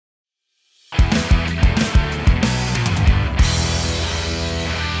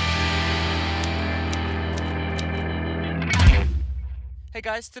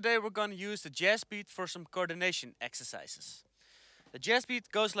Hey guys, today we're gonna use the jazz beat for some coordination exercises. The jazz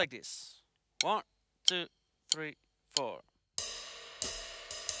beat goes like this. 1, 2, 3, 4.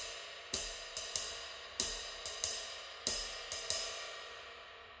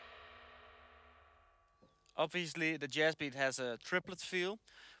 Obviously the jazz beat has a triplet feel.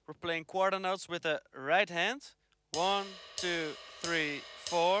 We're playing quarter notes with the right hand. 1, 2, 3,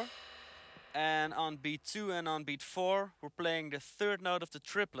 4. And on beat 2 and on beat 4, we're playing the third note of the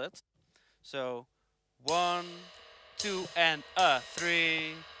triplet. So 1, 2 and a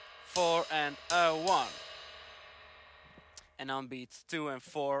 3, 4 and a 1. And on beats 2 and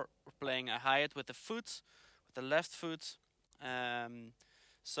 4, we're playing a hi-hat with the foot, with the left foot.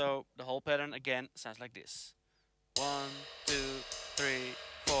 So the whole pattern again sounds like this. 1, 2, 3,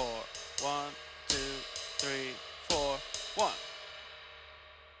 4. 1, 2, 3, 4, 1.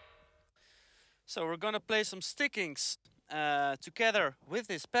 So we're gonna play some stickings together with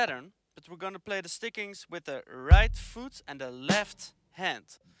this pattern, but we're gonna play the stickings with the right foot and the left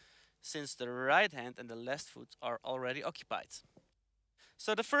hand, since the right hand and the left foot are already occupied.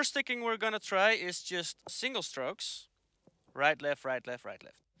 So the first sticking we're gonna try is just single strokes. Right, left, right, left, right,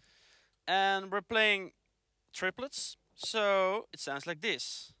 left. And we're playing triplets, so it sounds like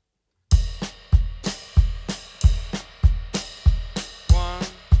this. 1,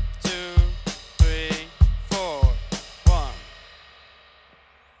 2, 3, 4, 1.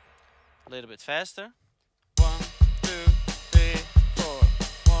 A little bit faster. 1, 2, 3, 4.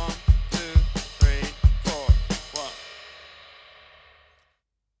 1, 2, 3, 4, 1.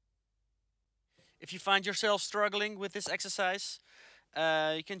 If you find yourself struggling with this exercise,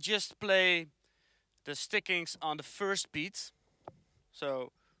 you can just play the stickings on the first beat.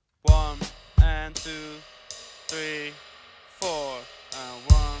 So 1 and 2, 3, 4, and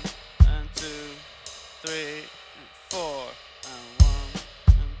 1 and 2, 3, and 4, and 1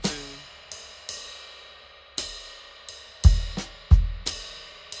 and 2.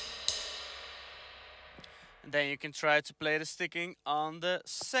 And then you can try to play the sticking on the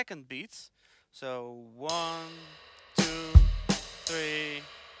second beat. So 1, 2, 3,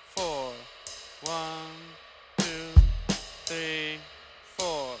 4. 1, 2, 3,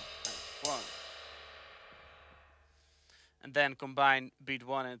 4, and 1. And then combine beat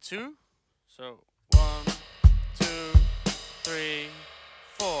 1 and 2. So 1, 2, 3,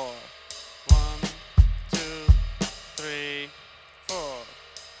 4. 1, 2, 3, 4,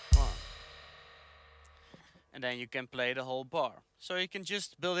 1. And then you can play the whole bar. So you can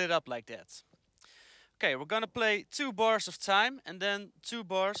just build it up like that. Okay, we're gonna play 2 bars of time and then 2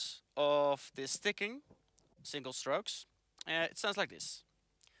 bars of this sticking, single strokes. It sounds like this.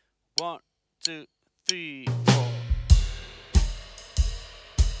 1, 2, 3, 4.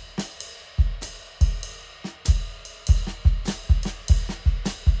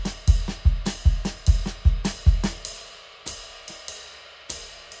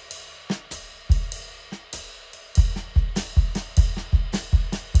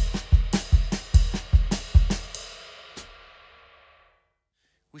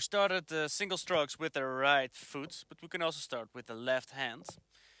 We started the single strokes with the right foot, but we can also start with the left hand.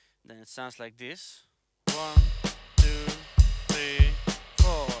 Then it sounds like this. 1, 2, 3,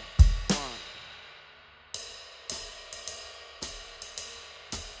 4, 1.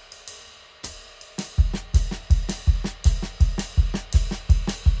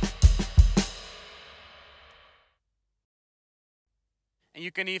 And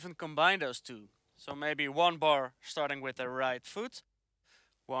you can even combine those two. So maybe 1 bar starting with the right foot,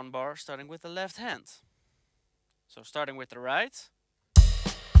 1 bar starting with the left hand. So starting with the right,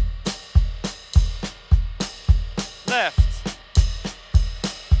 left,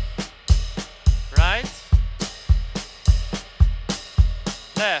 right,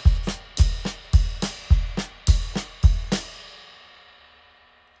 left.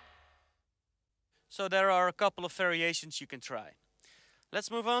 So there are a couple of variations you can try.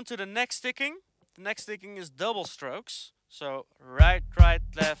 Let's move on to the next sticking. The next sticking is double strokes. So right, right,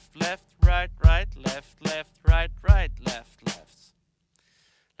 left, left, right, right, left, left, right, right, left, left.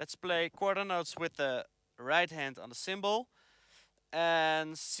 Let's play quarter notes with the right hand on the cymbal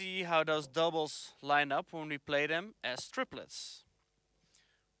and see how those doubles line up when we play them as triplets.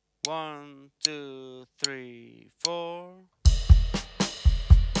 1, 2, 3, 4.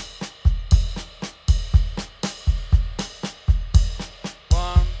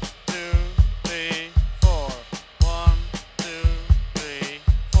 1, 2, 3, 4. 1, 2, 3,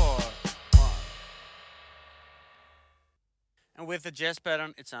 4, 1. And with the jazz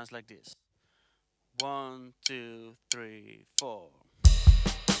pattern, it sounds like this. 1, 2, 3, 4.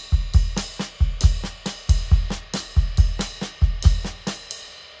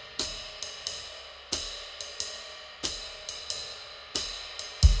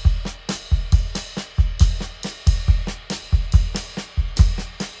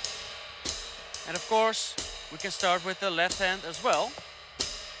 course, we can start with the left hand as well.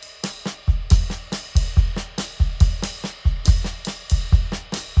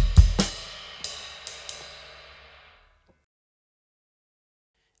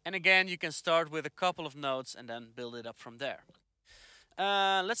 And again, you can start with a couple of notes and then build it up from there.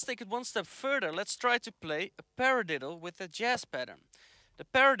 Let's take it one step further. Let's try to play a paradiddle with a jazz pattern. The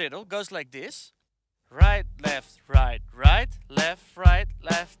paradiddle goes like this. Right, left, right, right, left, right,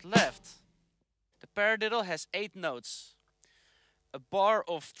 left, left. The paradiddle has 8 notes. A bar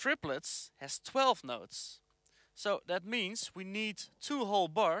of triplets has 12 notes. So that means we need 2 whole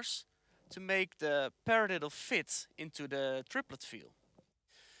bars to make the paradiddle fit into the triplet feel.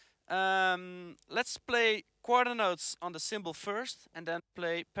 Let's play quarter notes on the cymbal first and then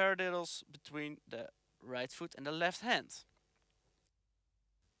play paradiddles between the right foot and the left hand.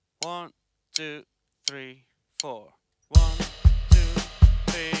 1, 2, 3, 4. 1, 2,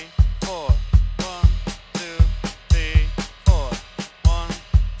 3, 4. 1, 2, 3, 4. 1,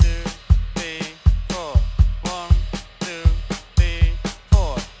 2, 3, 4. 1, 2, 3,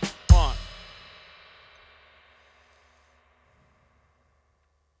 4. 1.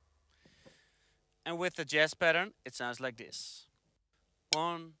 And with the jazz pattern, it sounds like this.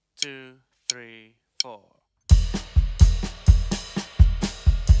 1, 2, 3, 4.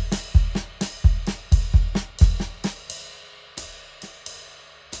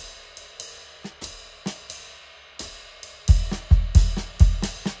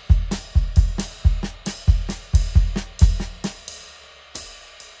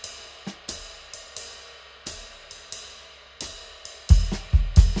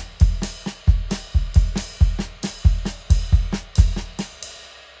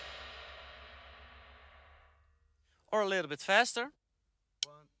 Or a little bit faster.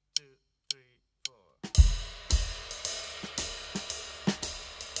 1, 2, 3, 4.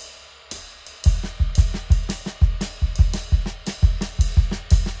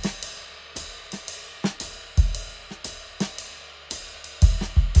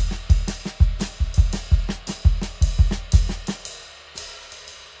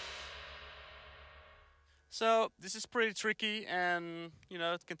 So this is pretty tricky, and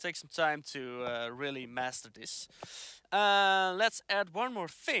it can take some time to really master this. Let's add one more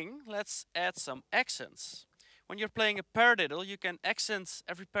thing. Let's add some accents. When you're playing a paradiddle, you can accent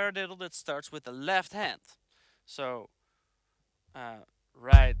every paradiddle that starts with the left hand. So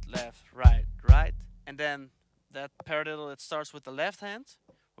right, left, right, right, and then that paradiddle that starts with the left hand,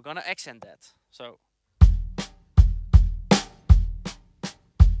 we're gonna accent that.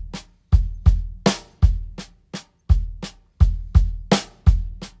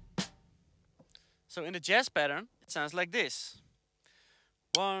 So in the jazz pattern, it sounds like this.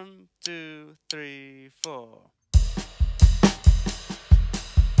 1, 2, 3, 4.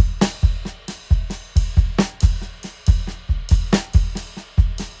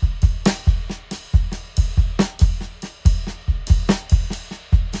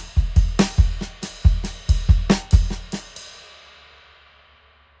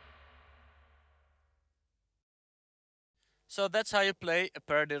 So that's how you play a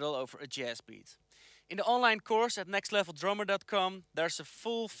paradiddle over a jazz beat. In the online course at nextleveldrummer.com, there's a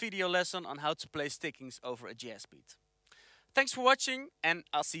full video lesson on how to play stickings over a jazz beat. Thanks for watching, and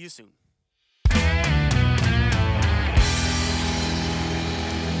I'll see you soon.